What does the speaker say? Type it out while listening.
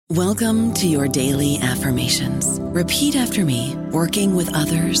Welcome to your daily affirmations. Repeat after me. Working with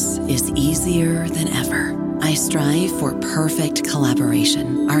others is easier than ever. I strive for perfect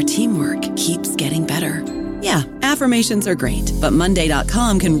collaboration. Our teamwork keeps getting better. Yeah, affirmations are great, but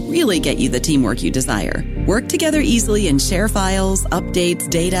Monday.com can really get you the teamwork you desire. Work together easily and share files, updates,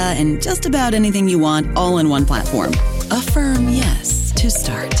 data, and just about anything you want all in one platform. Affirm yes to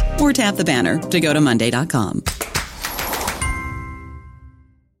start, or tap the banner to go to Monday.com.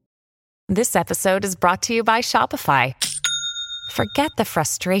 This episode is brought to you by Shopify. Forget the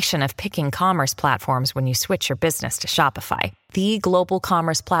frustration of picking commerce platforms when you switch your business to Shopify, the global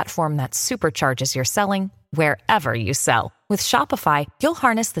commerce platform that supercharges your selling wherever you sell. With Shopify, you'll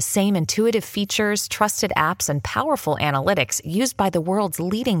harness the same intuitive features, trusted apps, and powerful analytics used by the world's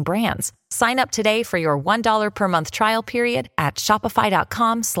leading brands. Sign up today for your $1 per month trial period at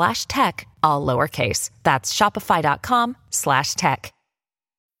shopify.com/tech, all lowercase. That's shopify.com/tech.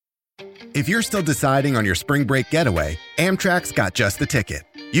 If you're still deciding on your spring break getaway, Amtrak's got just the ticket.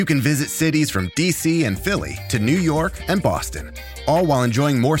 You can visit cities from D.C. and Philly to New York and Boston, all while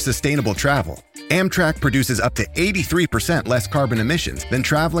enjoying more sustainable travel. Amtrak produces up to 83% less carbon emissions than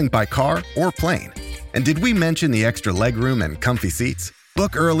traveling by car or plane. And did we mention the extra legroom and comfy seats?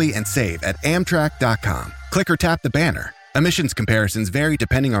 Book early and save at Amtrak.com. Click or tap the banner. Emissions comparisons vary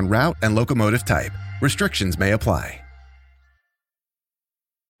depending on route and locomotive type. Restrictions may apply.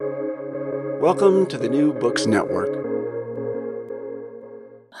 Welcome to the New Books Network.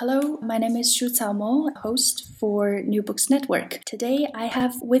 Hello, my name is Shu Mo, host for New Books Network. Today I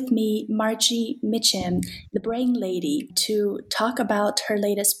have with me Margie Mitchum, the Brain Lady, to talk about her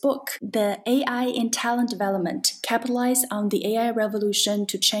latest book, The AI in Talent Development, Capitalize on the AI Revolution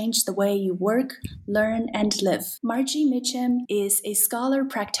to Change the Way You Work, Learn, and Live. Margie Mitchum is a scholar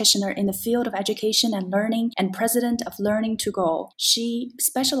practitioner in the field of education and learning and president of Learning to Go. She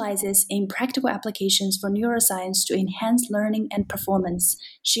specializes in practical applications for neuroscience to enhance learning and performance.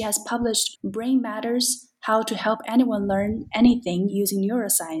 She has published Brain Matters, How to Help Anyone Learn Anything Using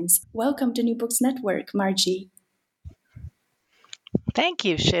Neuroscience. Welcome to New Books Network, Margie. Thank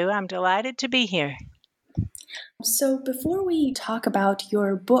you, Shu. I'm delighted to be here. So before we talk about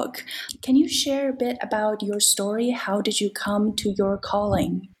your book, can you share a bit about your story? How did you come to your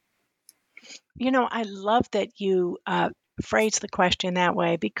calling? You know, I love that you phrased the question that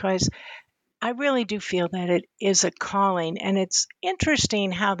way because I really do feel that it is a calling, and it's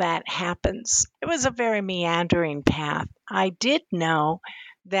interesting how that happens. It was a very meandering path. I did know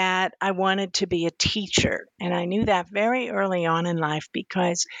that I wanted to be a teacher, and I knew that very early on in life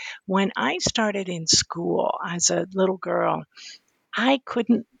because when I started in school as a little girl, I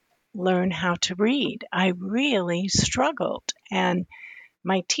couldn't learn how to read. I really struggled, and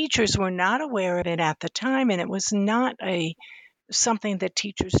my teachers were not aware of it at the time, and it was not something that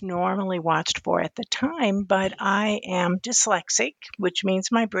teachers normally watched for at the time, but I am dyslexic, which means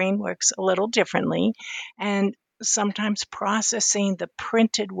my brain works a little differently, and sometimes processing the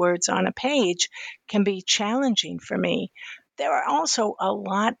printed words on a page can be challenging for me. There are also a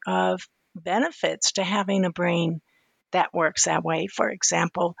lot of benefits to having a brain that works that way. For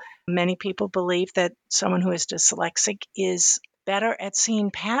example, many people believe that someone who is dyslexic is better at seeing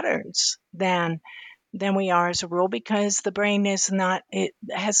patterns than we are as a rule because the brain it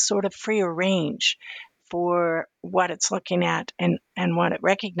has sort of freer range for what it's looking at and what it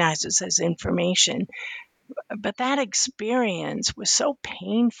recognizes as information. But that experience was so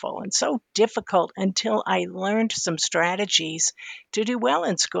painful and so difficult until I learned some strategies to do well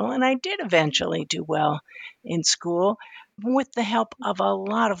in school. And I did eventually do well in school with the help of a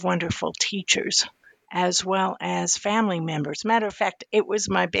lot of wonderful teachers, as well as family members. Matter of fact, it was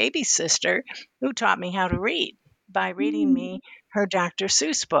my baby sister who taught me how to read by reading me her Dr.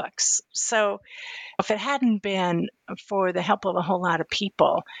 Seuss books. So if it hadn't been for the help of a whole lot of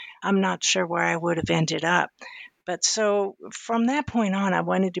people, I'm not sure where I would have ended up. But so from that point on, I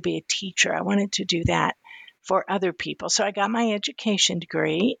wanted to be a teacher. I wanted to do that for other people. So I got my education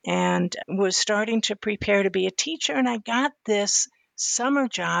degree and was starting to prepare to be a teacher. And I got this summer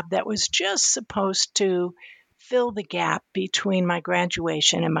job that was just supposed to fill the gap between my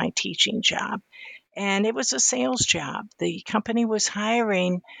graduation and my teaching job. And it was a sales job. The company was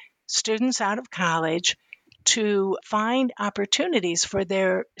hiring students out of college to find opportunities for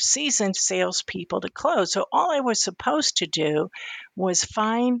their seasoned salespeople to close. So all I was supposed to do was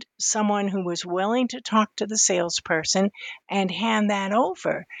find someone who was willing to talk to the salesperson and hand that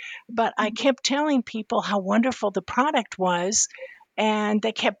over. But I kept telling people how wonderful the product was, and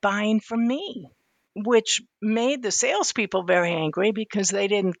they kept buying from me. which made the salespeople very angry because they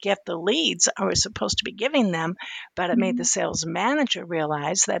didn't get the leads I was supposed to be giving them. But it made the sales manager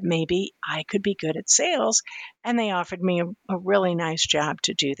realize that maybe I could be good at sales. And they offered me a really nice job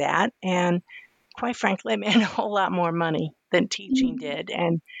to do that. And quite frankly, it made a whole lot more money than teaching did.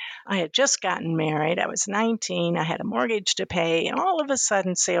 And I had just gotten married. I was 19. I had a mortgage to pay. And all of a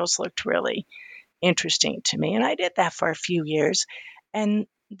sudden, sales looked really interesting to me. And I did that for a few years. And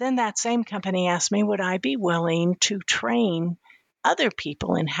then that same company asked me, would I be willing to train other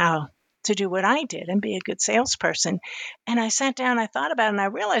people in how to do what I did and be a good salesperson? And I sat down, I thought about it, and I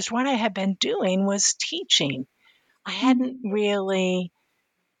realized what I had been doing was teaching. I hadn't really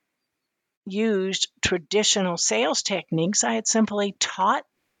used traditional sales techniques. I had simply taught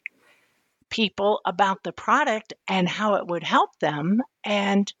people about the product and how it would help them.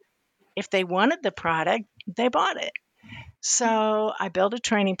 And if they wanted the product, they bought it. So I built a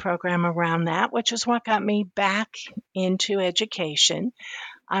training program around that, which is what got me back into education.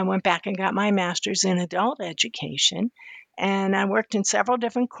 I went back and got my master's in adult education, and I worked in several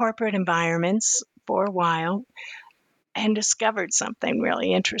different corporate environments for a while and discovered something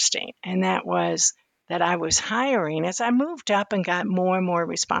really interesting. And that was that I was hiring, as I moved up and got more and more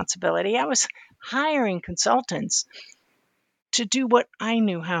responsibility, I was hiring consultants to do what I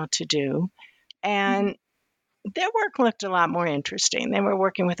knew how to do. And their work looked a lot more interesting. They were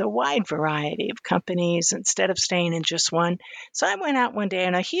working with a wide variety of companies instead of staying in just one. So I went out one day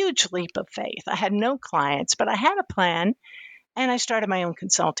in a huge leap of faith. I had no clients, but I had a plan, and I started my own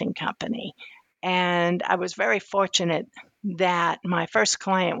consulting company. And I was very fortunate that my first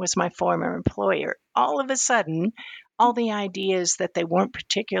client was my former employer. All of a sudden, all the ideas that they weren't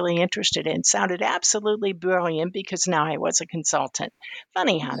particularly interested in sounded absolutely brilliant because now I was a consultant.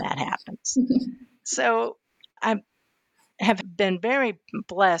 Funny how that happens. So I have been very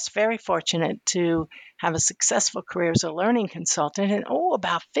blessed, very fortunate to have a successful career as a learning consultant. And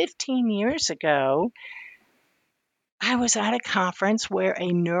about 15 years ago, I was at a conference where a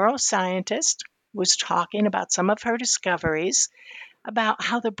neuroscientist was talking about some of her discoveries about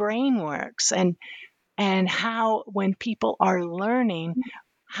how the brain works and how when people are learning,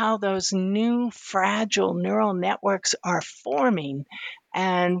 how those new fragile neural networks are forming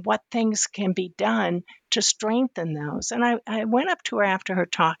and what things can be done to strengthen those. And I went up to her after her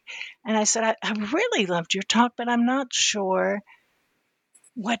talk and I said, I really loved your talk, but I'm not sure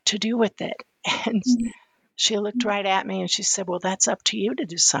what to do with it. And she looked right at me and she said, well, that's up to you to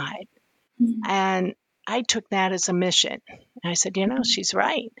decide. And I took that as a mission. I said, she's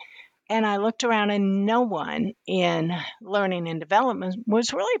right. And I looked around and no one in learning and development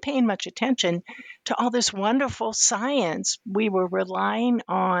was really paying much attention to all this wonderful science we were relying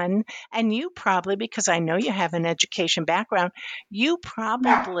on. And you probably, because I know you have an education background, you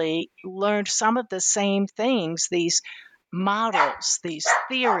probably learned some of the same things, these models, these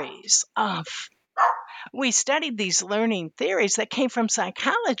theories of. We studied these learning theories that came from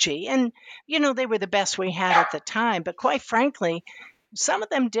psychology. And, they were the best we had at the time. But quite frankly, some of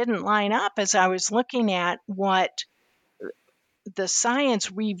them didn't line up as I was looking at what the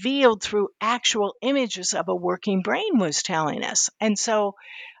science revealed through actual images of a working brain was telling us. And so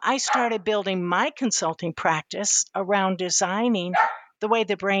I started building my consulting practice around designing the way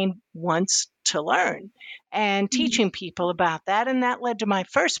the brain wants to learn and teaching people about that. And that led to my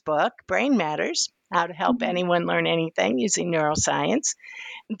first book, Brain Matters: How to Help Anyone Learn Anything Using Neuroscience.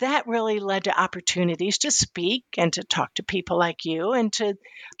 That really led to opportunities to speak and to talk to people like you and to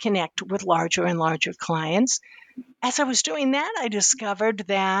connect with larger and larger clients. As I was doing that, I discovered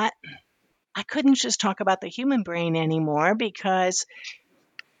that I couldn't just talk about the human brain anymore because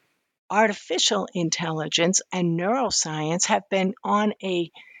artificial intelligence and neuroscience have been on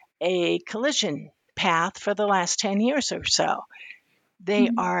a collision path for the last 10 years or so. They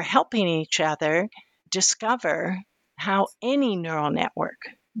are helping each other discover how any neural network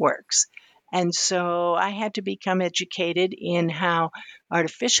works. And so I had to become educated in how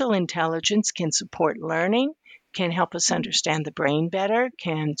artificial intelligence can support learning, can help us understand the brain better,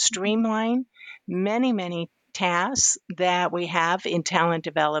 can streamline many, many tasks that we have in talent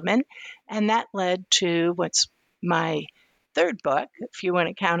development. And that led to what's my third book, if you want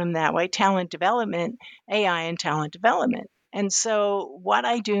to count them that way, Talent Development, AI and Talent Development. And so what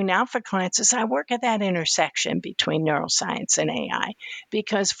I do now for clients is I work at that intersection between neuroscience and AI,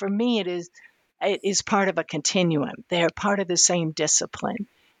 because for me it is part of a continuum. They're part of the same discipline.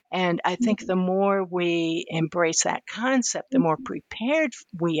 And I think the more we embrace that concept, the more prepared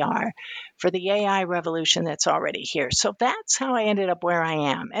we are for the AI revolution that's already here. So that's how I ended up where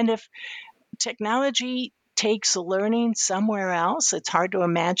I am. And if technology takes learning somewhere else, it's hard to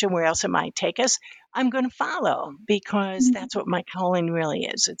imagine where else it might take us. I'm going to follow because that's what my calling really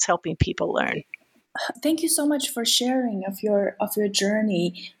is. It's helping people learn. Thank you so much for sharing of your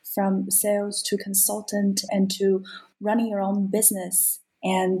journey from sales to consultant and to running your own business,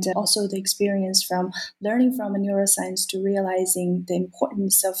 and also the experience from learning from a neuroscience to realizing the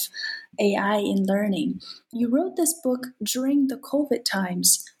importance of AI in learning. You wrote this book during the COVID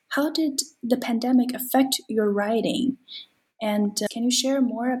times. How did the pandemic affect your writing? And can you share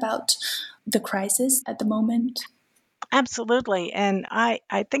more about the crisis at the moment? Absolutely. And I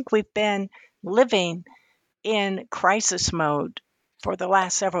think we've been living in crisis mode for the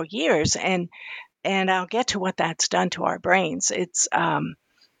last several years. And I'll get to what that's done to our brains. It's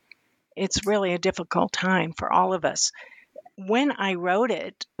really a difficult time for all of us. When I wrote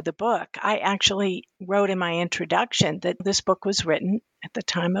the book, I actually wrote in my introduction that this book was written at the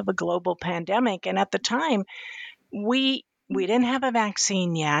time of a global pandemic. And at the time, we didn't have a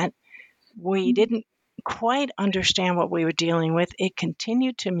vaccine yet. We didn't quite understand what we were dealing with. It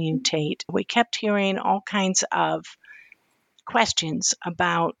continued to mutate. We kept hearing all kinds of questions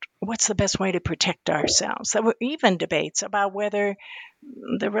about what's the best way to protect ourselves. There were even debates about whether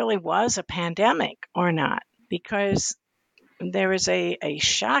there really was a pandemic or not, because there is a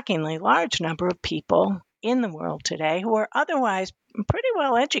shockingly large number of people in the world today who are otherwise pretty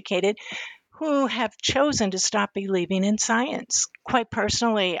well educated who have chosen to stop believing in science. Quite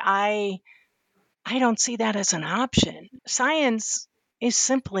personally, I don't see that as an option. Science is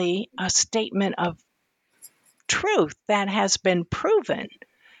simply a statement of truth that has been proven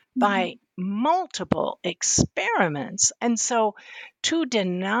by multiple experiments. And so to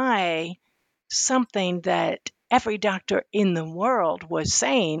deny something that every doctor in the world was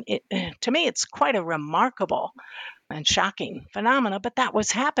saying, to me, it's quite a remarkable and shocking phenomena, but that was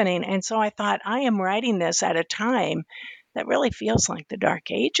happening. And so I thought, I am writing this at a time that really feels like the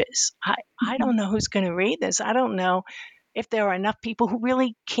Dark Ages. I don't know who's going to read this. I don't know if there are enough people who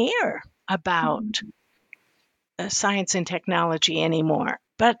really care about science and technology anymore.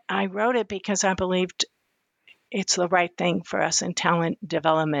 But I wrote it because I believed it's the right thing for us in talent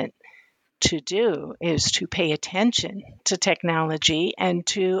development to do, is to pay attention to technology and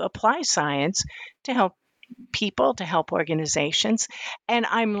to apply science to help people, to help organizations. And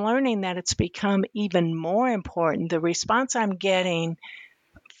I'm learning that it's become even more important. The response I'm getting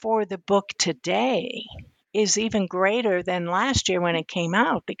for the book today is even greater than last year when it came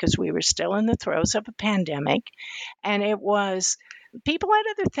out, because we were still in the throes of a pandemic, and it was people had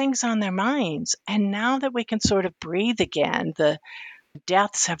other things on their minds. And now that we can sort of breathe again, the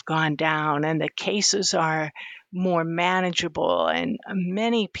deaths have gone down and the cases are more manageable, and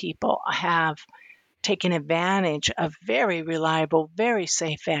many people have taken advantage of very reliable, very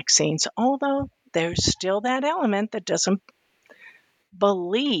safe vaccines, although there's still that element that doesn't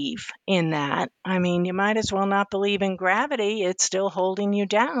believe in that. I mean, you might as well not believe in gravity. It's still holding you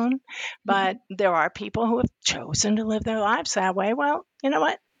down. But there are people who have chosen to live their lives that way. Well, you know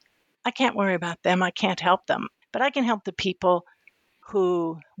what? I can't worry about them. I can't help them. But I can help the people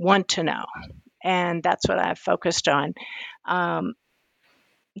who want to know. And that's what I've focused on.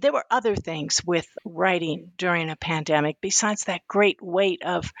 There were other things with writing during a pandemic besides that great weight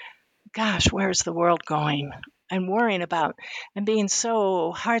of, gosh, where's the world going? And worrying about and being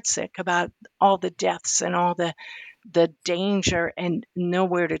so heartsick about all the deaths and all the danger and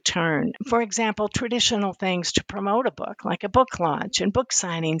nowhere to turn. For example, traditional things to promote a book, like a book launch and book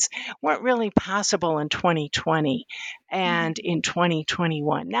signings, weren't really possible in 2020 and in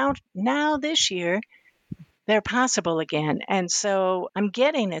 2021. Now this year, they're possible again. And so I'm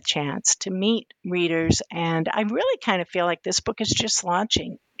getting a chance to meet readers, and I really kind of feel like this book is just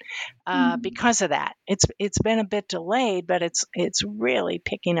launching. Because of that, it's been a bit delayed, but it's really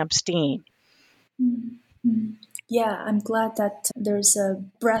picking up steam. Yeah, I'm glad that there's a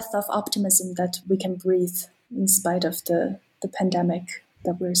breath of optimism that we can breathe in spite of the pandemic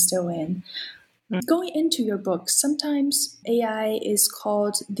that we're still in. Going into your book, sometimes AI is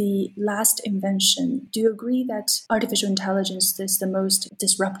called the last invention. Do you agree that artificial intelligence is the most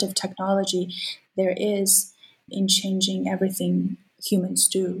disruptive technology there is in changing everything humans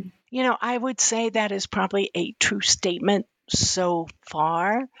do? You know, I would say that is probably a true statement so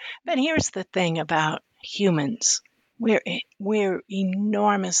far. But here's the thing about humans. We're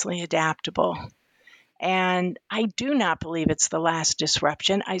enormously adaptable. And I do not believe it's the last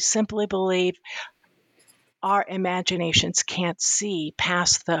disruption. I simply believe our imaginations can't see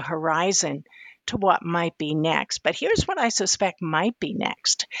past the horizon to what might be next. But here's what I suspect might be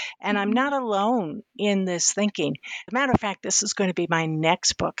next. And I'm not alone in this thinking. As a matter of fact, this is going to be my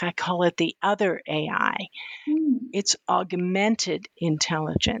next book. I call it The Other AI. It's augmented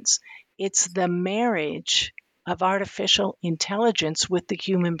intelligence. it's the marriage of artificial intelligence with the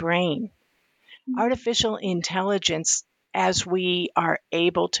human brain. Artificial intelligence, as we are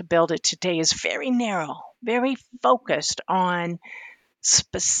able to build it today, is very narrow, very focused on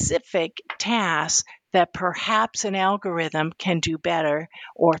specific tasks that perhaps an algorithm can do better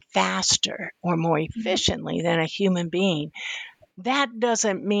or faster or more efficiently than a human being. That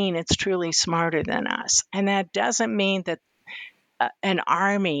doesn't mean it's truly smarter than us. And that doesn't mean that an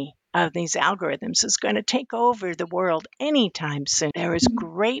army of these algorithms is going to take over the world anytime soon. There is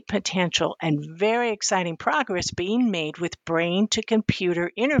great potential and very exciting progress being made with brain to computer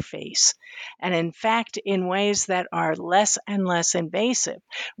interface. And in fact, in ways that are less and less invasive.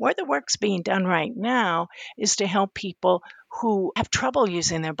 Where the work's being done right now is to help people who have trouble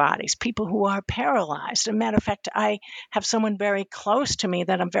using their bodies, people who are paralyzed. As a matter of fact, I have someone very close to me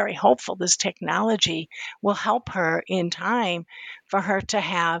that I'm very hopeful this technology will help her in time for her to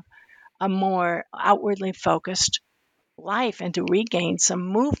have a more outwardly focused life and to regain some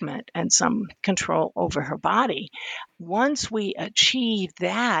movement and some control over her body. Once we achieve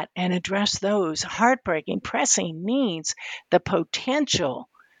that and address those heartbreaking, pressing needs, the potential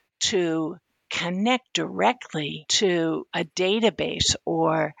to connect directly to a database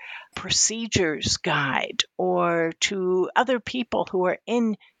or procedures guide or to other people who are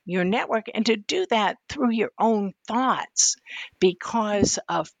in your network, and to do that through your own thoughts because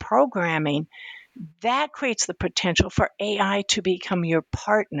of programming, that creates the potential for AI to become your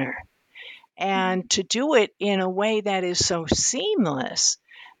partner and to do it in a way that is so seamless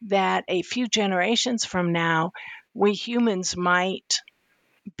that a few generations from now, we humans might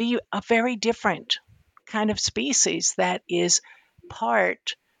be a very different kind of species that is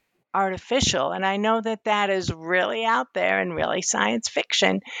part artificial. And I know that that is really out there and really science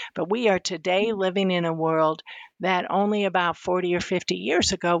fiction, but we are today living in a world that only about 40 or 50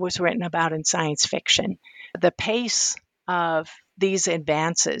 years ago was written about in science fiction. The pace of these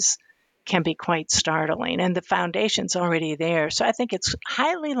advances can be quite startling, and the foundation's already there. So I think it's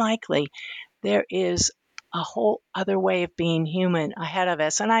highly likely there is a whole other way of being human ahead of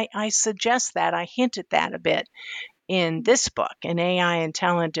us. And I suggest that, I hint at that a bit in this book, in AI and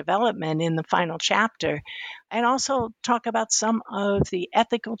Talent Development, in the final chapter, and also talk about some of the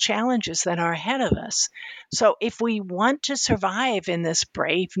ethical challenges that are ahead of us. So if we want to survive in this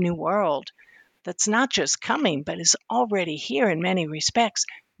brave new world that's not just coming, but is already here in many respects,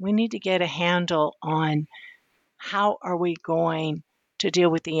 we need to get a handle on how are we going to deal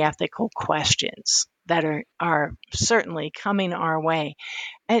with the ethical questions that are certainly coming our way.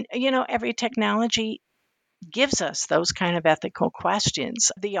 And, every technology gives us those kind of ethical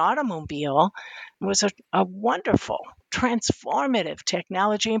questions. The automobile was a wonderful, transformative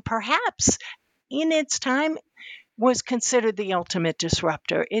technology, and perhaps in its time was considered the ultimate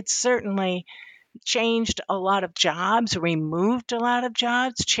disruptor. It certainly changed a lot of jobs, removed a lot of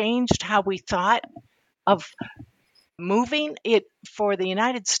jobs, changed how we thought of moving. It, for the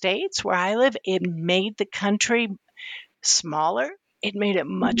United States, where I live, it made the country smaller. It made it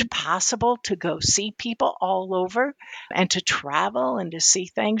much possible to go see people all over and to travel and to see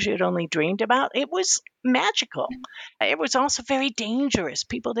things you'd only dreamed about. It was magical. It was also very dangerous.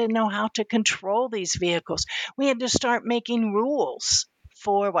 People didn't know how to control these vehicles. We had to start making rules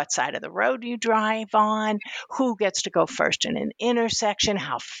for what side of the road you drive on, who gets to go first in an intersection,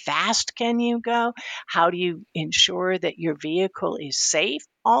 how fast can you go, how do you ensure that your vehicle is safe.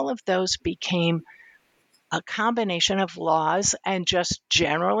 All of those became a combination of laws and just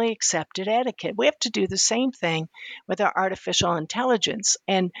generally accepted etiquette. We have to do the same thing with our artificial intelligence.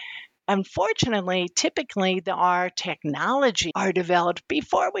 And unfortunately, typically our technology are developed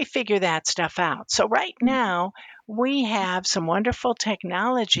before we figure that stuff out. So right now, we have some wonderful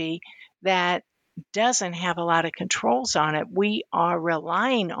technology that doesn't have a lot of controls on it. We are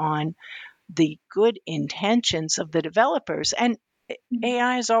relying on the good intentions of the developers. And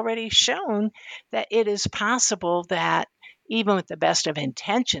AI has already shown that it is possible that even with the best of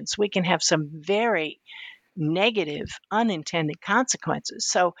intentions, we can have some very negative, unintended consequences.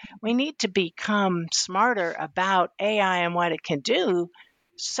 So we need to become smarter about AI and what it can do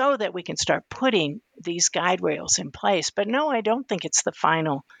so that we can start putting these guide rails in place. But no, I don't think it's the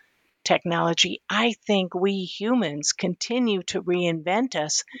final technology. I think we humans continue to reinvent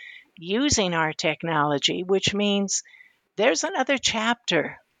us using our technology, which means there's another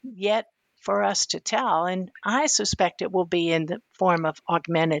chapter yet for us to tell, and I suspect it will be in the form of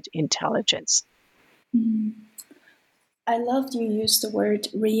augmented intelligence. I loved you used the word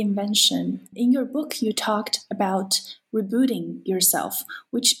reinvention. In your book, you talked about rebooting yourself,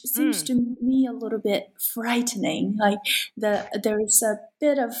 which seems Mm. to me a little bit frightening. Like there's a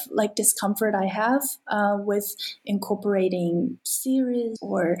bit of like discomfort I have with incorporating series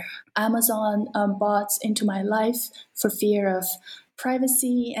or Amazon bots into my life for fear of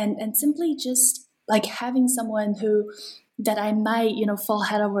privacy and simply just like having someone who that I might, fall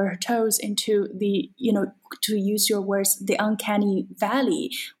head over toes into the, to use your words, the uncanny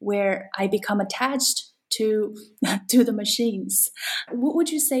valley where I become attached to to the machines. What would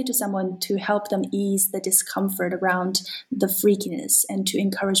you say to someone to help them ease the discomfort around the freakiness and to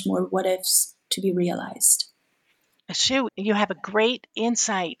encourage more what ifs to be realized? Shoot, you have a great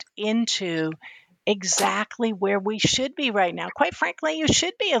insight into exactly where we should be right now. Quite frankly, you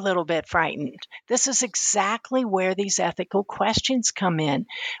should be a little bit frightened. This is exactly where these ethical questions come in.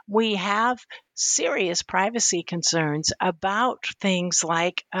 We have serious privacy concerns about things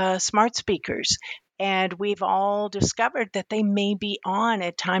like smart speakers. And we've all discovered that they may be on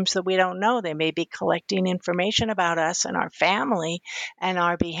at times that we don't know. They may be collecting information about us and our family and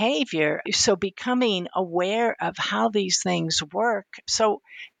our behavior. So, becoming aware of how these things work. So,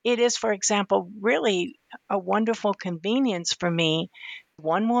 it is, for example, really a wonderful convenience for me.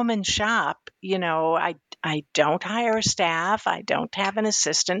 One woman shop, I don't hire a staff, I don't have an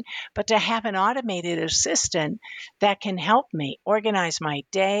assistant, but to have an automated assistant that can help me organize my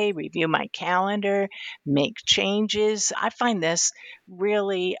day, review my calendar, make changes. I find this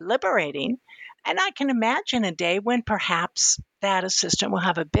really liberating. And I can imagine a day when perhaps that assistant will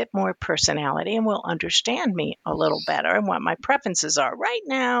have a bit more personality and will understand me a little better and what my preferences are. Right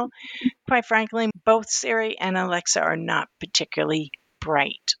now, quite frankly, both Siri and Alexa are not particularly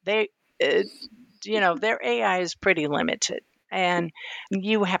bright. Uh, their AI is pretty limited. And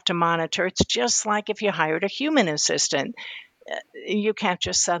you have to monitor. It's just like if you hired a human assistant. You can't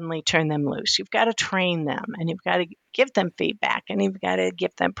just suddenly turn them loose. You've got to train them and you've got to give them feedback and you've got to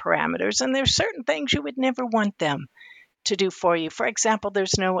give them parameters. And there's certain things you would never want them to do for you. For example,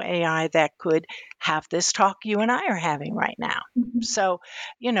 there's no AI that could have this talk you and I are having right now. Mhm. So,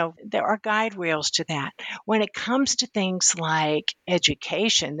 there are guide rails to that. When it comes to things like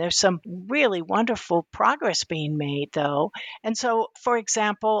education, there's some really wonderful progress being made, though. And so, for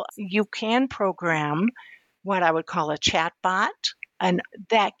example, you can program what I would call a chatbot, and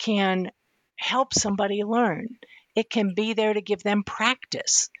that can help somebody learn. It can be there to give them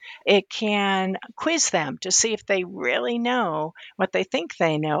practice. It can quiz them to see if they really know what they think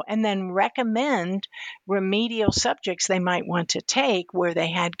they know, and then recommend remedial subjects they might want to take where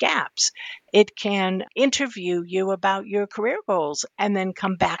they had gaps. It can interview you about your career goals and then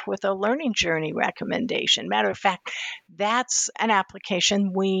come back with a learning journey recommendation. Matter of fact, that's an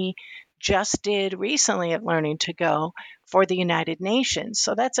application we just did recently at Learning to Go for the United Nations.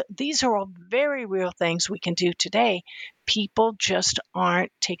 So these are all very real things we can do today. People just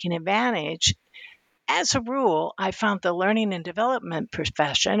aren't taking advantage. As a rule, I found the learning and development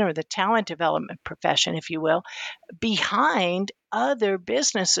profession, or the talent development profession, if you will, behind other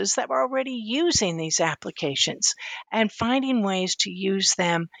businesses that were already using these applications and finding ways to use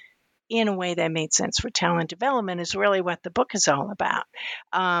them in a way that made sense for talent development is really what the book is all about.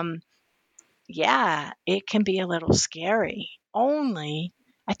 Yeah, it can be a little scary. Only,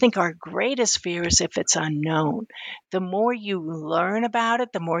 I think our greatest fear is if it's unknown. The more you learn about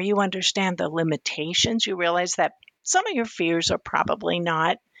it, the more you understand the limitations, you realize that some of your fears are probably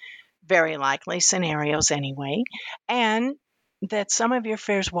not very likely scenarios anyway, and that some of your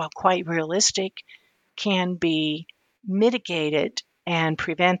fears, while quite realistic, can be mitigated and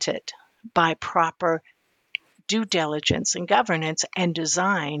prevented by proper due diligence and governance and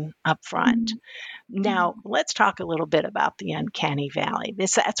design up front. Now, let's talk a little bit about the uncanny valley.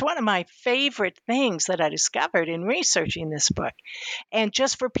 That's one of my favorite things that I discovered in researching this book. And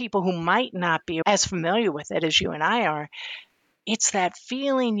just for people who might not be as familiar with it as you and I are, it's that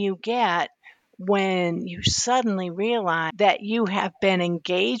feeling you get when you suddenly realize that you have been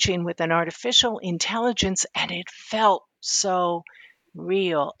engaging with an artificial intelligence and it felt so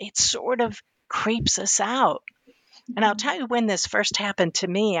real. It sort of creeps us out. And I'll tell you when this first happened to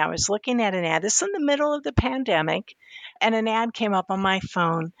me. I was looking at an ad. This is in the middle of the pandemic, and an ad came up on my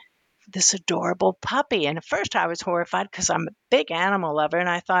phone, this adorable puppy. And at first I was horrified because I'm a big animal lover. And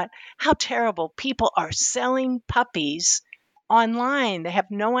I thought, how terrible. People are selling puppies online. They have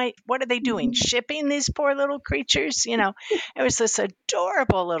no idea. What are they doing? Shipping these poor little creatures? It was this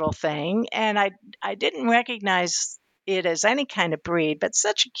adorable little thing. And I didn't recognize it as any kind of breed, but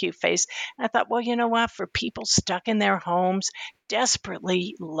such a cute face. And I thought, well, you know what? For people stuck in their homes,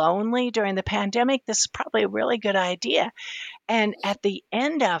 desperately lonely during the pandemic, this is probably a really good idea. And at the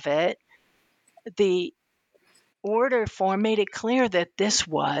end of it, the order form made it clear that this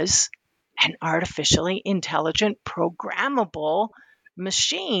was an artificially intelligent, programmable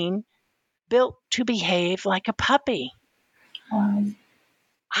machine built to behave like a puppy.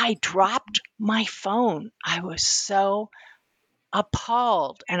 I dropped my phone. I was so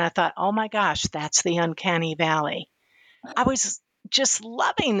appalled. And I thought, oh my gosh, that's the uncanny valley. I was just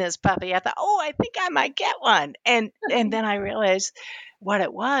loving this puppy. I thought, oh, I think I might get one. And then I realized what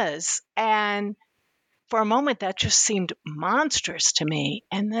it was. And for a moment, that just seemed monstrous to me.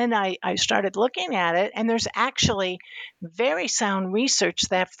 And then I started looking at it, and there's actually very sound research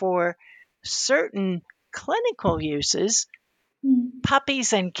that for certain clinical uses,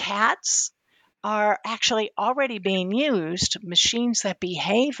 puppies and cats are actually already being used, machines that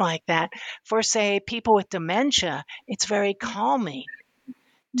behave like that. For, say, people with dementia, it's very calming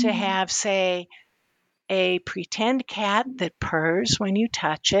to have, say, a pretend cat that purrs when you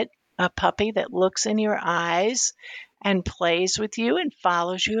touch it, a puppy that looks in your eyes and plays with you and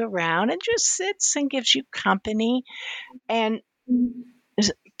follows you around and just sits and gives you company. And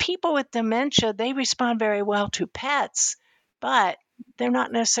people with dementia, they respond very well to pets, but they're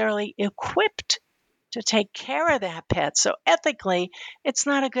not necessarily equipped to take care of that pet. So ethically, it's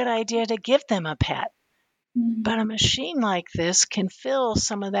not a good idea to give them a pet. But a machine like this can fill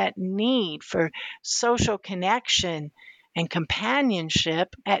some of that need for social connection and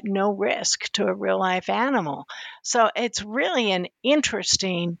companionship at no risk to a real life animal. So it's really an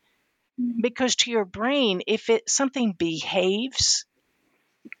interesting, because to your brain, if something behaves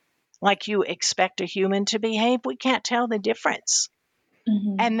like you expect a human to behave, we can't tell the difference.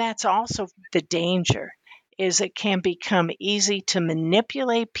 And that's also the danger, is it can become easy to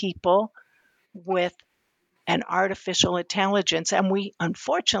manipulate people with an artificial intelligence. And we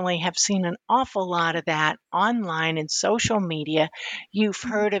unfortunately have seen an awful lot of that online and social media. You've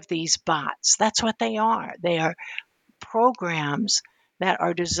heard of these bots. That's what they are. They are programs that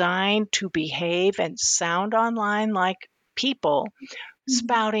are designed to behave and sound online like people,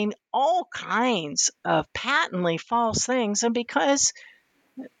 spouting all kinds of patently false things. And because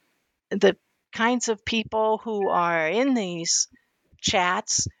the kinds of people who are in these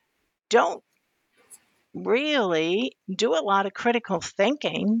chats don't really do a lot of critical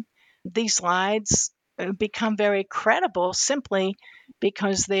thinking, these lies become very credible simply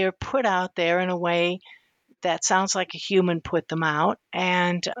because they're put out there in a way that sounds like a human put them out.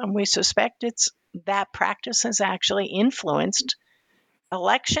 And we suspect that practice has actually influenced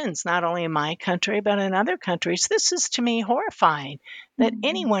elections, not only in my country, but in other countries. This is, to me, horrifying that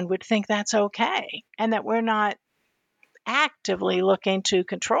anyone would think that's okay, and that we're not actively looking to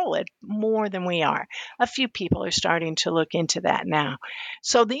control it more than we are. A few people are starting to look into that now.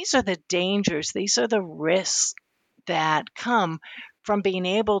 So these are the dangers, these are the risks that come from being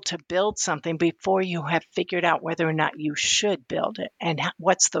able to build something before you have figured out whether or not you should build it, and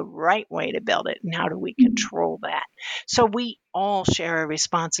what's the right way to build it, and how do we control that. So we all share a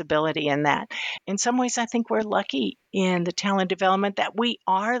responsibility in that. In some ways, I think we're lucky in the talent development that we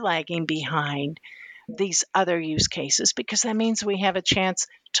are lagging behind these other use cases, because that means we have a chance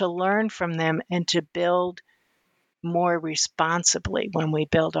to learn from them and to build more responsibly when we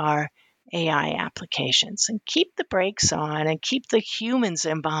build our AI applications, and keep the brakes on and keep the humans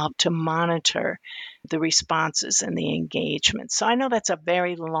involved to monitor the responses and the engagement. So I know that's a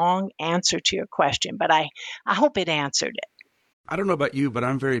very long answer to your question, but I hope it answered it. I don't know about you, but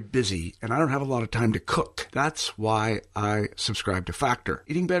I'm very busy and I don't have a lot of time to cook. That's why I subscribe to Factor.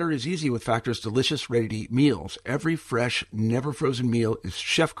 Eating better is easy with Factor's delicious, ready-to-eat meals. Every fresh, never frozen meal is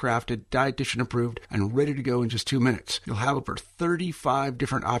chef-crafted, dietitian approved, and ready to go in just 2 minutes. You'll have over 35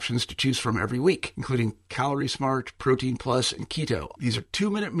 different options to choose from every week, including Calorie Smart, Protein Plus, and Keto. These are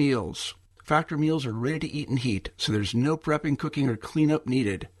 2-minute meals. Factor meals are ready to eat and heat, so there's no prepping, cooking, or cleanup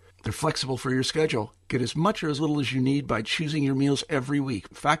needed. They're flexible for your schedule. Get as much or as little as you need by choosing your meals every week.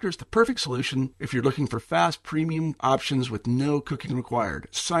 Factor is the perfect solution if you're looking for fast, premium options with no cooking required.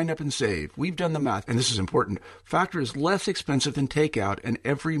 Sign up and save. We've done the math, and this is important. Factor is less expensive than takeout, and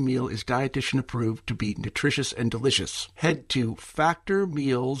every meal is dietitian approved to be nutritious and delicious. Head to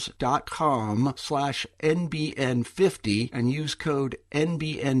factormeals.com/NBN50 and use code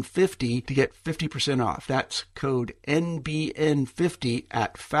NBN50 to get 50% off. That's code NBN50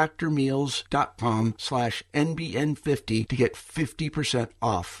 at factormeals.com/NBN50 to get 50%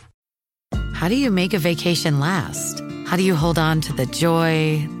 off. How do you make a vacation last? How do you hold on to the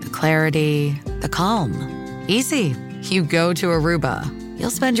joy, the clarity, the calm? Easy. You go to Aruba. You'll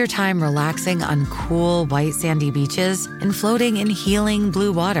spend your time relaxing on cool, white, sandy beaches and floating in healing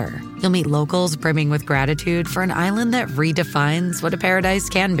blue water. You'll meet locals brimming with gratitude for an island that redefines what a paradise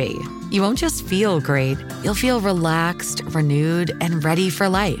can be. You won't just feel great, you'll feel relaxed, renewed, and ready for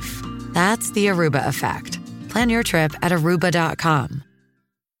life. That's the Aruba effect. Plan your trip at Aruba.com.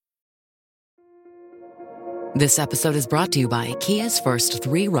 This episode is brought to you by Kia's first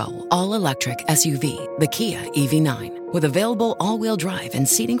three-row, all-electric SUV, the Kia EV9, with available all-wheel drive and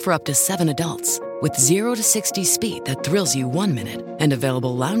seating for up to 7 adults, with 0 to 60 speed that thrills you 1 minute, and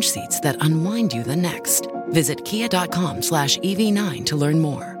available lounge seats that unwind you the next. Visit kia.com/EV9 to learn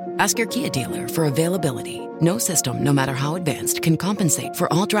more. Ask your Kia dealer for availability. No system, no matter how advanced, can compensate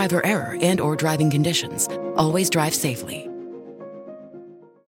for all driver error and or driving conditions. Always drive safely.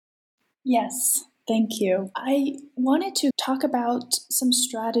 Yes. Thank you. I wanted to talk about some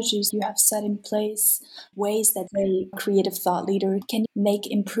strategies you have set in place, ways that a creative thought leader can make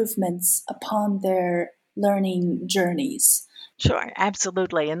improvements upon their learning journeys. Sure,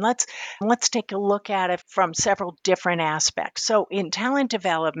 absolutely. And let's take a look at it from several different aspects. So in talent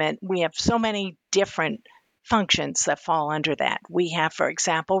development, we have so many different functions that fall under that. We have, for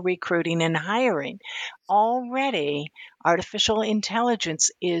example, recruiting and hiring. Already, artificial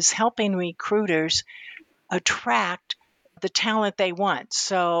intelligence is helping recruiters attract the talent they want.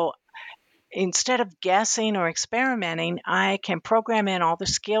 So instead of guessing or experimenting, I can program in all the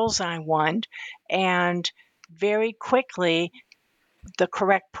skills I want, and very quickly the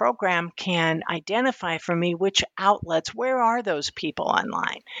correct program can identify for me which outlets, where are those people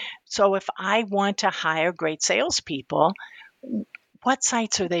online. So if I want to hire great salespeople, what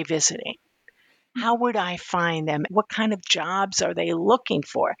sites are they visiting? How would I find them? What kind of jobs are they looking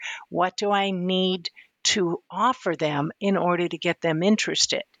for? What do I need to offer them in order to get them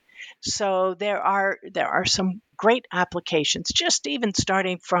interested? So there are some great applications, just even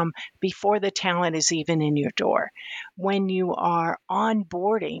starting from before the talent is even in your door. When you are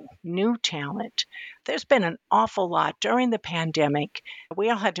onboarding new talent, there's been an awful lot during the pandemic. We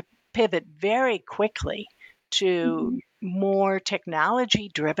all had to pivot very quickly to more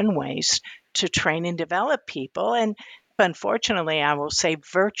technology-driven ways to train and develop people. And unfortunately, I will say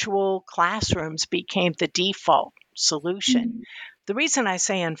virtual classrooms became the default solution. The reason I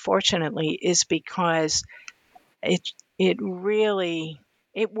say unfortunately is because it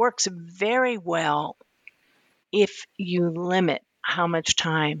works very well if you limit how much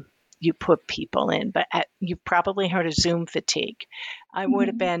time you put people in. But you've probably heard of Zoom fatigue. I would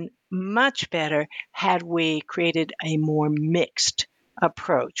have been much better had we created a more mixed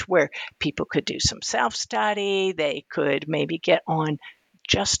approach where people could do some self-study. They could maybe get on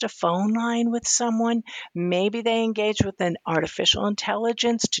just a phone line with someone. Maybe they engage with an artificial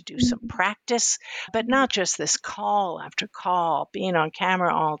intelligence to do some practice, but not just this call after call. Being on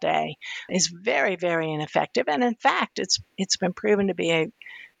camera all day is very, very ineffective. And in fact, it's been proven to be a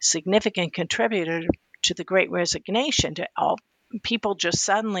significant contributor to the Great Resignation, to all people just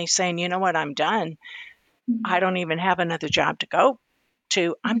suddenly saying, you know what, I'm done. I don't even have another job to go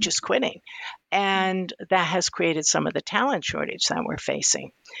to. I'm just quitting. And that has created some of the talent shortage that we're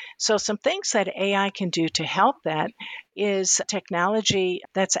facing. So some things that AI can do to help that is technology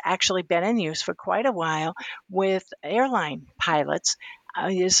that's actually been in use for quite a while with airline pilots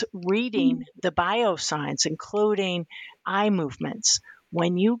is reading the biosigns, including eye movements.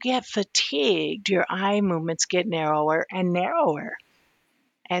 When you get fatigued, your eye movements get narrower and narrower.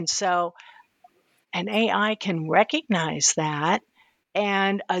 And so an AI can recognize that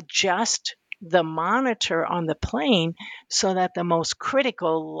and adjust the monitor on the plane so that the most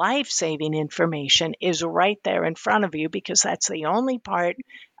critical life-saving information is right there in front of you, because that's the only part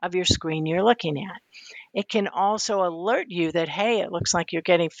of your screen you're looking at. It can also alert you that, hey, it looks like you're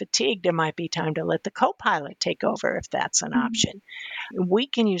getting fatigued. It might be time to let the co-pilot take over if that's an option. We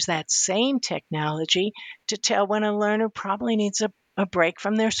can use that same technology to tell when a learner probably needs a break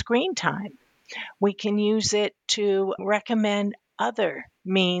from their screen time. We can use it to recommend other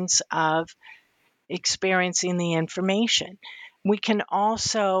means of experiencing the information. We can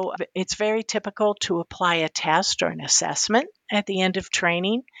also, it's very typical to apply a test or an assessment at the end of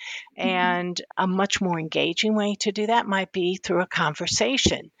training. And a much more engaging way to do that might be through a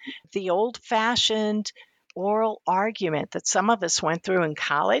conversation. The old-fashioned oral argument that some of us went through in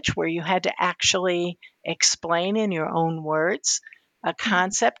college, where you had to actually explain in your own words a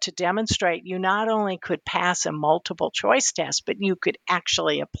concept to demonstrate you not only could pass a multiple choice test, but you could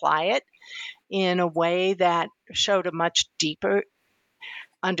actually apply it in a way that showed a much deeper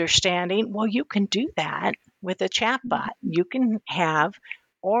understanding. Well, you can do that with a chatbot. You can have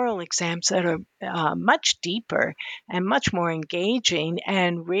oral exams that are much deeper and much more engaging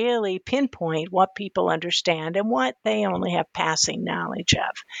and really pinpoint what people understand and what they only have passing knowledge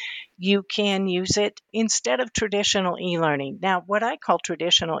of. You can use it instead of traditional e-learning. Now, what I call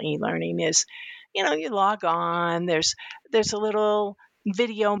traditional e-learning is, you log on, there's a little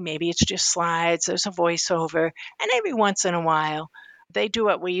video, maybe it's just slides, there's a voiceover, and every once in a while, they do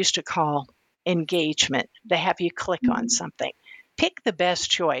what we used to call engagement. They have you click on something. Pick the best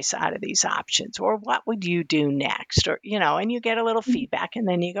choice out of these options, or what would you do next, or, and you get a little feedback and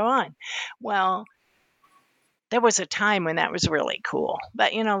then you go on. Well, there was a time when that was really cool.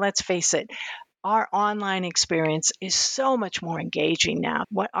 But, let's face it, our online experience is so much more engaging now.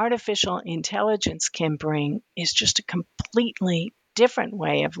 What artificial intelligence can bring is just a completely different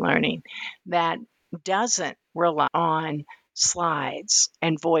way of learning that doesn't rely on slides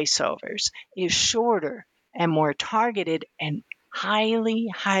and voiceovers, is shorter and more targeted and highly,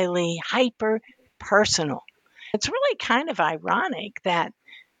 highly hyper personal. It's really kind of ironic that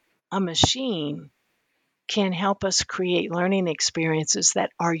a machine can help us create learning experiences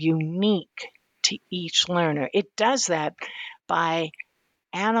that are unique to each learner. It does that by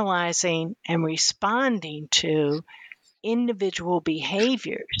analyzing and responding to individual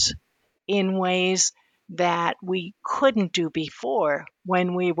behaviors in ways that we couldn't do before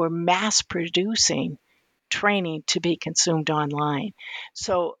when we were mass producing training to be consumed online.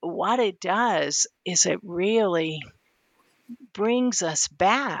 So what it does is it really brings us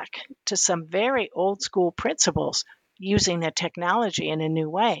back to some very old school principles using the technology in a new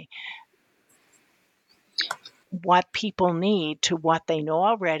way. What people need to what they know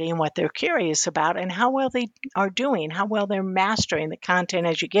already and what they're curious about and how well they are doing, how well they're mastering the content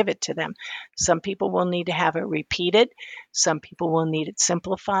as you give it to them. Some people will need to have it repeated. Some people will need it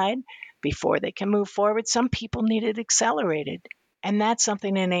simplified before they can move forward. Some people need it accelerated. And that's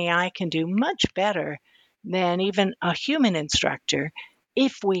something an AI can do much better than even a human instructor.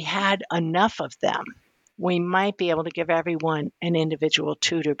 If we had enough of them, we might be able to give everyone an individual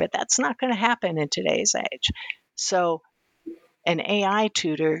tutor, but that's not going to happen in today's age. So an AI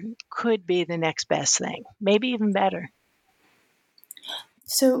tutor could be the next best thing, maybe even better.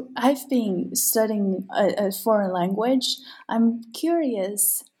 So I've been studying a foreign language. I'm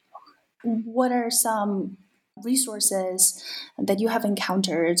curious, what are some resources that you have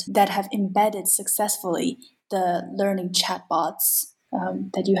encountered that have embedded successfully the learning chatbots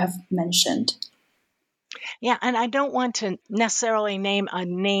that you have mentioned? Yeah, and I don't want to necessarily name a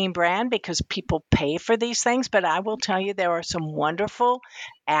name brand because people pay for these things, but I will tell you there are some wonderful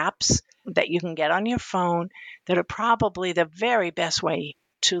apps that you can get on your phone that are probably the very best way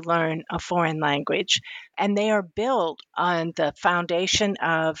to learn a foreign language. And they are built on the foundation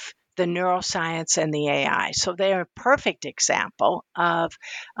of the neuroscience and the AI. So they are a perfect example of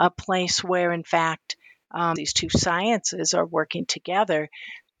a place where, in fact, these two sciences are working together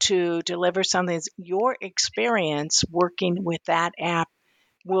to deliver something. Your experience working with that app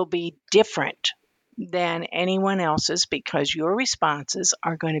will be different than anyone else's because your responses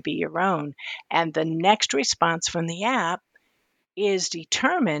are going to be your own. And the next response from the app is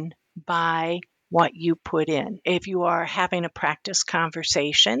determined by what you put in. If you are having a practice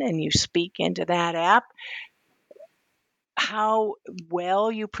conversation and you speak into that app, how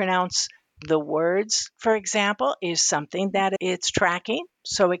well you pronounce the words, for example, is something that it's tracking,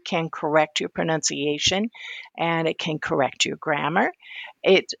 so it can correct your pronunciation and it can correct your grammar.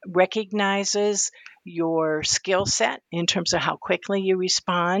 It recognizes your skill set in terms of how quickly you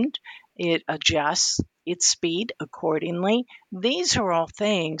respond. It adjusts its speed accordingly. These are all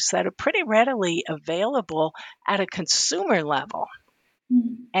things that are pretty readily available at a consumer level.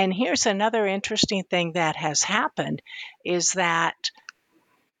 And here's another interesting thing that has happened is that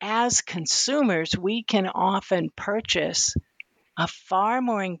as consumers, we can often purchase a far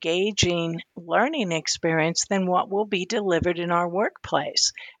more engaging learning experience than what will be delivered in our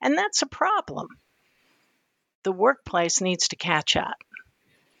workplace. And that's a problem. The workplace needs to catch up.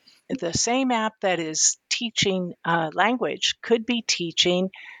 The same app that is teaching language could be teaching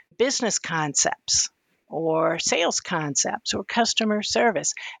business concepts or sales concepts or customer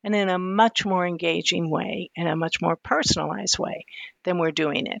service, and in a much more engaging way, in a much more personalized way than we're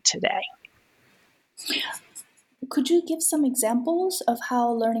doing it today. Could you give some examples of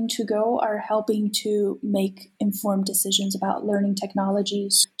how Learning to Go are helping to make informed decisions about learning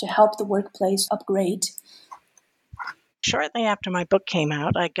technologies to help the workplace upgrade? Shortly after my book came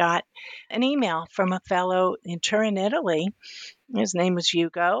out, I got an email from a fellow in Turin, Italy. His name was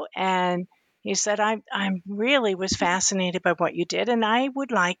Hugo, and he said, I really was fascinated by what you did, and I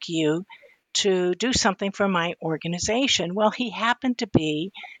would like you to do something for my organization. Well, he happened to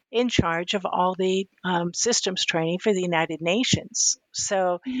be in charge of all the systems training for the United Nations.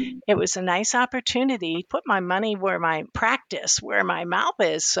 So it was a nice opportunity to put my money where my mouth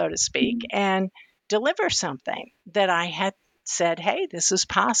is, so to speak, and deliver something that I had said, hey, this is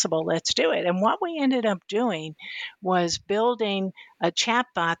possible, let's do it. And what we ended up doing was building a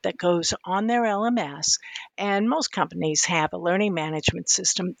chatbot that goes on their LMS. And most companies have a learning management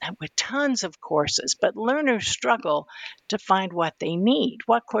system with tons of courses, but learners struggle to find what they need.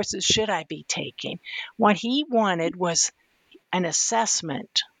 What courses should I be taking? What he wanted was an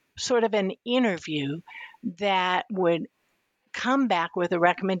assessment, sort of an interview that would come back with a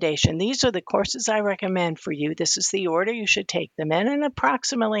recommendation. These are the courses I recommend for you. This is the order you should take them in, and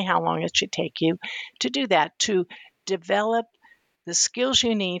approximately how long it should take you to do that, to develop the skills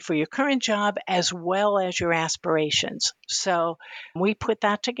you need for your current job as well as your aspirations. So we put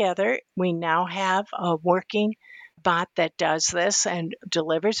that together. We now have a working bot that does this and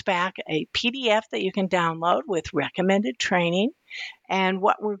delivers back a PDF that you can download with recommended training. And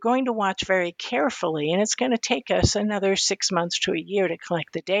what we're going to watch very carefully, and it's going to take us another 6 months to a year to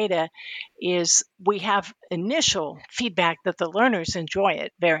collect the data, is we have initial feedback that the learners enjoy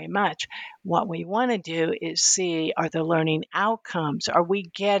it very much. What we want to do is see, are the learning outcomes? Are we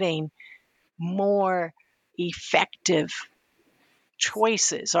getting more effective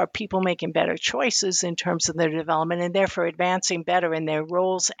choices? Are people making better choices in terms of their development and therefore advancing better in their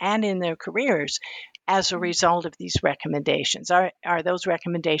roles and in their careers as a result of these recommendations? Are those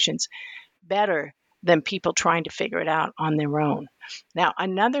recommendations better than people trying to figure it out on their own? Now,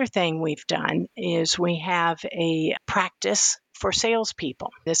 another thing we've done is we have a practice for salespeople.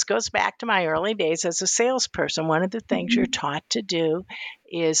 This goes back to my early days as a salesperson. One of the things you're taught to do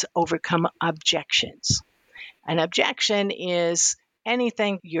is overcome objections. An objection is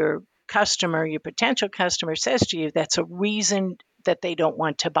anything your potential customer says to you that's a reason that they don't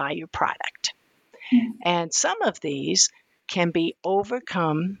want to buy your product. And some of these can be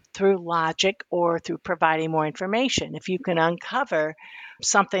overcome through logic or through providing more information. If you can uncover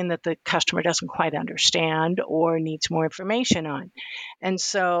something that the customer doesn't quite understand or needs more information on. And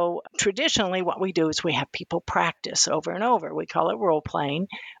so traditionally what we do is we have people practice over and over. We call it role playing.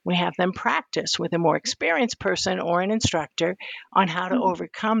 We have them practice with a more experienced person or an instructor on how to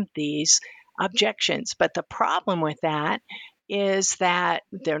overcome these objections. But the problem with that is that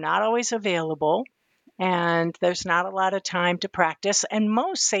they're not always available. And there's not a lot of time to practice. And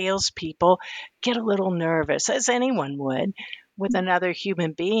most salespeople get a little nervous, as anyone would, with another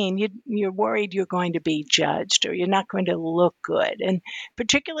human being. You're worried you're going to be judged or you're not going to look good. And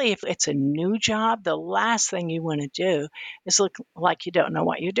particularly if it's a new job, the last thing you want to do is look like you don't know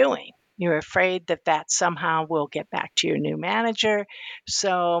what you're doing. You're afraid that somehow will get back to your new manager.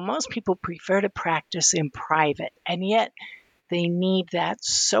 So most people prefer to practice in private. And yet they need that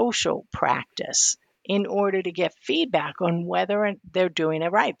social practice in order to get feedback on whether they're doing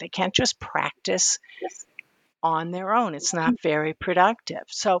it right. They can't just practice on their own. It's not very productive.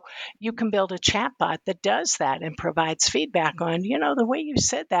 So you can build a chatbot that does that and provides feedback on, the way you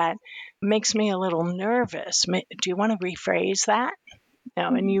said that makes me a little nervous. Do you want to rephrase that?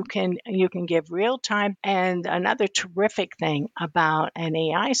 And you can give real time. And another terrific thing about an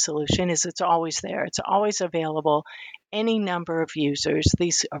AI solution is it's always there. It's always available. Any number of users.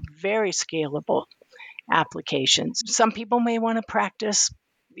 These are very scalable applications. Some people may want to practice,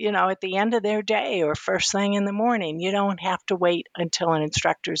 at the end of their day or first thing in the morning. You don't have to wait until an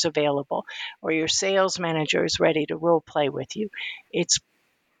instructor is available or your sales manager is ready to role play with you. It's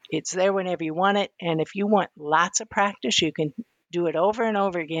there whenever you want it. And if you want lots of practice, you can do it over and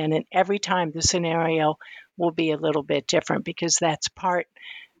over again. And every time the scenario will be a little bit different because that's part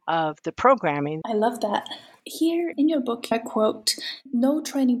of the programming. I love that. Here in your book, I quote, "No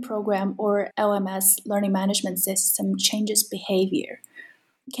training program or LMS learning management system changes behavior."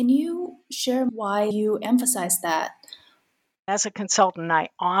 Can you share why you emphasize that? As a consultant, I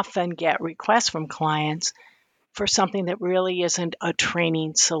often get requests from clients for something that really isn't a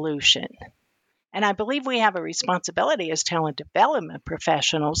training solution. And I believe we have a responsibility as talent development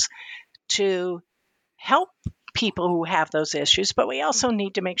professionals to help people who have those issues, but we also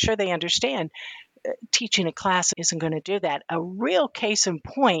need to make sure they understand teaching a class isn't going to do that. A real case in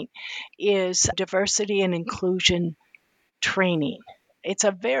point is diversity and inclusion training. It's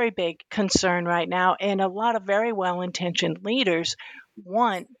a very big concern right now, and a lot of very well-intentioned leaders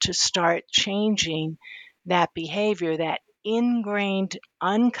want to start changing that behavior, that ingrained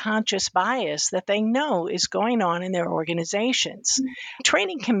unconscious bias that they know is going on in their organizations.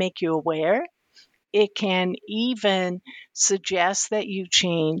 Training can make you aware. It can even suggest that you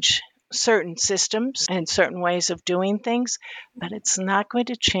change certain systems and certain ways of doing things, but it's not going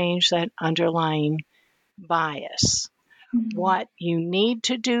to change that underlying bias. What you need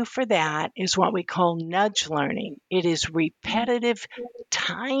to do for that is what we call nudge learning. It is repetitive,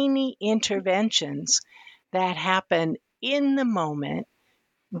 tiny interventions that happen in the moment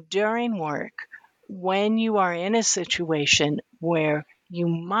during work when you are in a situation where you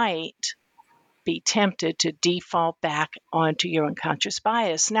might be tempted to default back onto your unconscious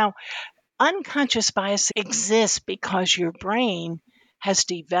bias. Now, unconscious bias exists because your brain has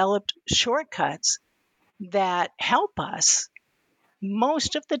developed shortcuts that help us.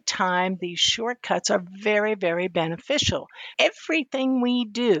 Most of the time, these shortcuts are very, very beneficial. Everything we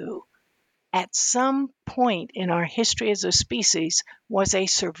do at some point in our history as a species was a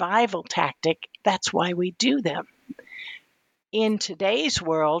survival tactic. That's why we do them. In today's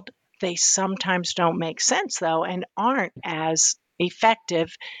world, they sometimes don't make sense, though, and aren't as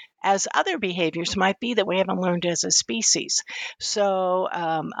effective as other behaviors might be that we haven't learned as a species. So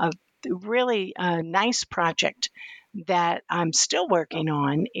a really nice project that I'm still working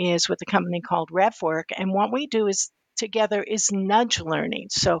on is with a company called RevWork, and what we do is together is nudge learning.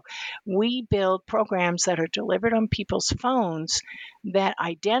 So we build programs that are delivered on people's phones that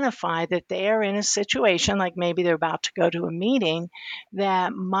identify that they are in a situation, like maybe they're about to go to a meeting,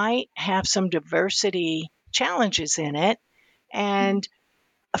 that might have some diversity challenges in it, and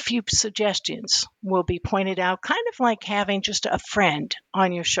a few suggestions will be pointed out, kind of like having just a friend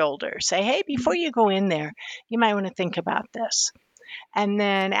on your shoulder. Say, hey, before you go in there, you might want to think about this. And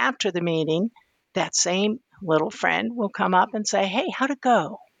then after the meeting, that same little friend will come up and say, hey, how'd it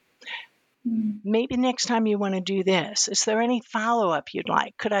go? Maybe next time you want to do this. Is there any follow-up you'd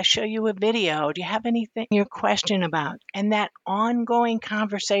like? Could I show you a video? Do you have anything you're questioning about? And that ongoing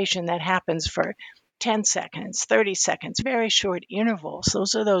conversation that happens for 10 seconds, 30 seconds, very short intervals,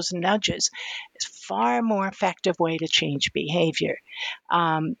 those are those nudges. It's a far more effective way to change behavior.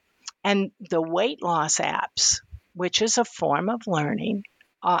 And the weight loss apps, which is a form of learning,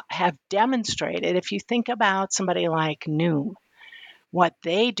 have demonstrated, if you think about somebody like Noom, what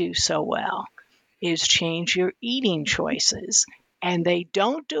they do so well is change your eating choices. And they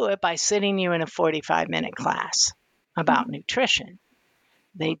don't do it by sitting you in a 45-minute class about nutrition.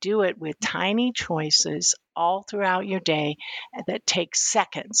 They do it with tiny choices all throughout your day that take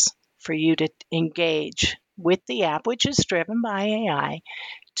seconds for you to engage with the app, which is driven by AI,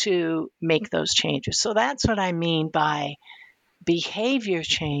 to make those changes. So that's what I mean by behavior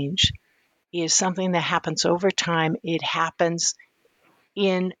change is something that happens over time. It happens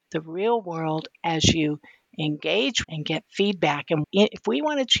in the real world as you engage and get feedback. And if we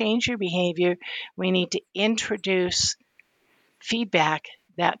want to change your behavior, we need to introduce feedback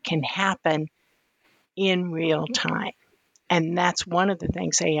that can happen in real time. And that's one of the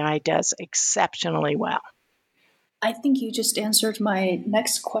things AI does exceptionally well. I think you just answered my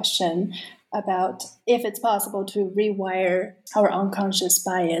next question about if it's possible to rewire our unconscious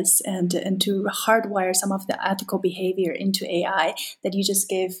bias and to hardwire some of the ethical behavior into AI, that you just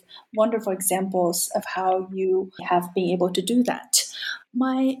gave wonderful examples of how you have been able to do that.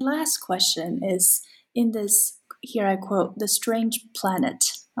 My last question is, in this, here I quote, "the strange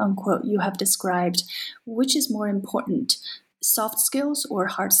planet," unquote, you have described, which is more important, soft skills or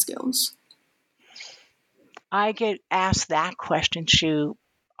hard skills? I get asked that question, Shu,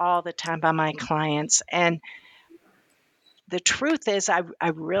 all the time by my clients. And the truth is, I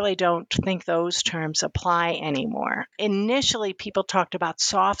really don't think those terms apply anymore. Initially, people talked about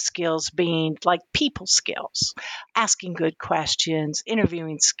soft skills being like people skills, asking good questions,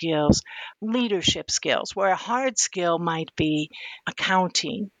 interviewing skills, leadership skills, where a hard skill might be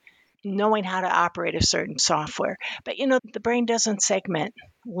accounting, knowing how to operate a certain software. But, the brain doesn't segment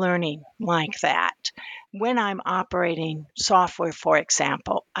learning like that. When I'm operating software, for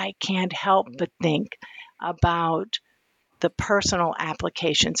example, I can't help but think about the personal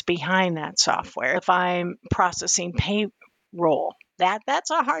applications behind that software. If I'm processing payroll,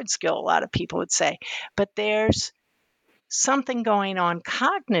 that's a hard skill, a lot of people would say. But there's something going on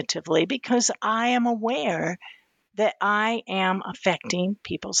cognitively because I am aware that I am affecting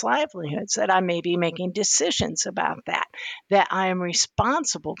people's livelihoods, that I may be making decisions about that I am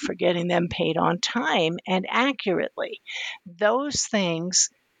responsible for getting them paid on time and accurately. Those things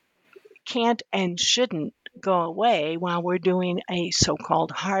can't and shouldn't go away while we're doing a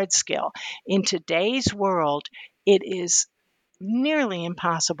so-called hard skill. In today's world, it is nearly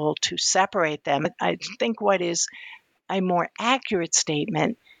impossible to separate them. I think what is a more accurate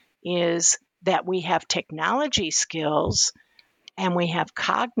statement is that we have technology skills and we have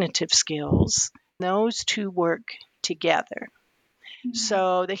cognitive skills. Those two work together.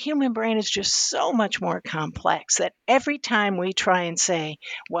 So the human brain is just so much more complex that every time we try and say,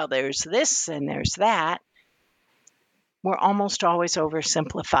 well, there's this and there's that, we're almost always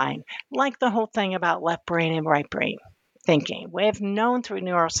oversimplifying, like the whole thing about left brain and right brain thinking. We have known through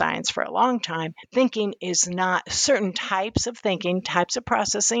neuroscience for a long time, thinking is not, certain types of thinking, types of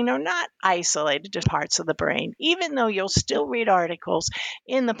processing are not isolated to parts of the brain, even though you'll still read articles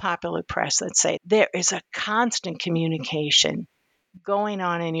in the popular press that say there is a constant communication going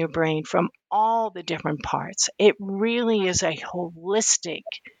on in your brain from all the different parts. It really is a holistic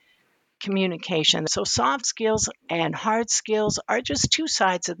communication. So soft skills and hard skills are just two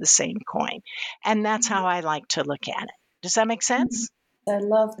sides of the same coin. And that's how I like to look at it. Does that make sense? I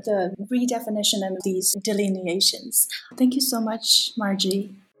love the redefinition of these delineations. Thank you so much,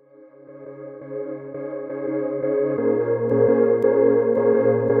 Margie.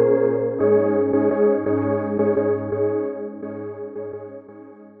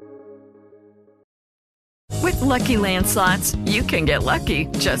 With Lucky Land Slots, you can get lucky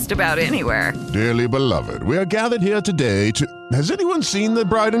just about anywhere. Dearly beloved, we are gathered here today to... Has anyone seen the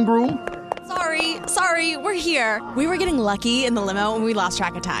bride and groom? Sorry, we're here. We were getting lucky in the limo and we lost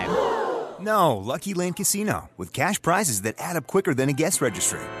track of time. No, Lucky Land Casino, with cash prizes that add up quicker than a guest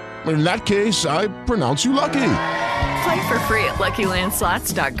registry. In that case, I pronounce you lucky. Play for free at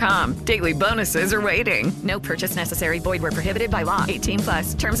LuckyLandSlots.com. Daily bonuses are waiting. No purchase necessary. Void where prohibited by law.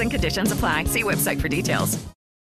 18+. Terms and conditions apply. See website for details.